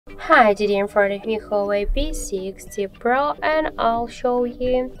Hi, today I'm for the HUAWEI P60 Pro and I'll show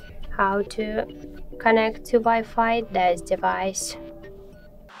you how to connect to Wi-Fi this device.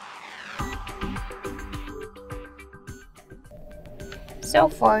 So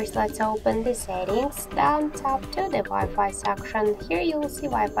first, let's open the settings, then tap to the Wi-Fi section. Here you will see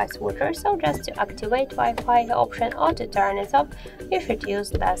Wi-Fi switcher, so just to activate Wi-Fi option or to turn it off, you should use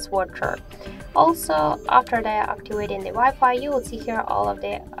the switcher. Also, after activating the Wi-Fi, you will see here all of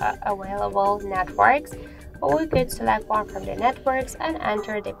the available networks. We could select one from the networks and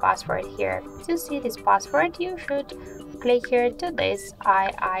enter the password here. To see this password, you should click here to this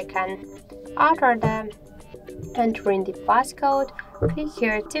eye icon. After entering the passcode, click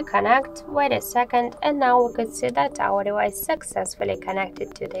here to connect, wait a second, and now we could see that our device successfully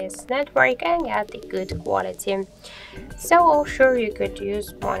connected to this network and get the good quality. So also you could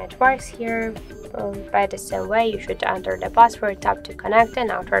use more networks here, by the same way you should enter the password, tap to connect,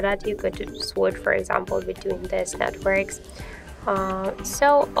 and after that you could switch, for example, between these networks.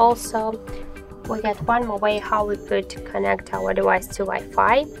 So also we get one more way how we could connect our device to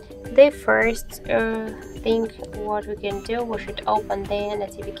Wi-Fi. The first thing what we can do, we should open the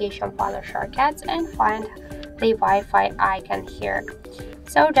notification panel shortcuts and find the Wi-Fi icon here.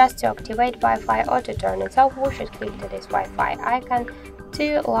 So just to activate Wi-Fi or to turn it off, we should click to this Wi-Fi icon.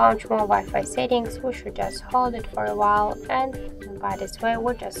 To launch more Wi-Fi settings, we should just hold it for a while, and by this way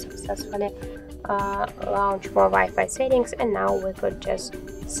we just successfully launch more Wi-Fi settings, and now we could just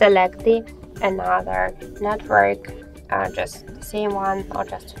select the another network, just the same one, or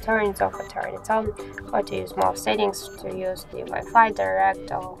just to turn it off or turn it on, or to use more settings, to use the Wi-Fi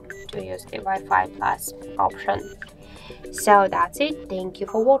direct or to use the Wi-Fi plus option. So that's it. Thank you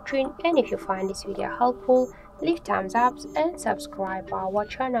for watching, and if you find this video helpful, leave thumbs up and subscribe our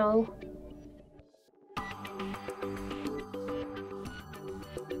channel.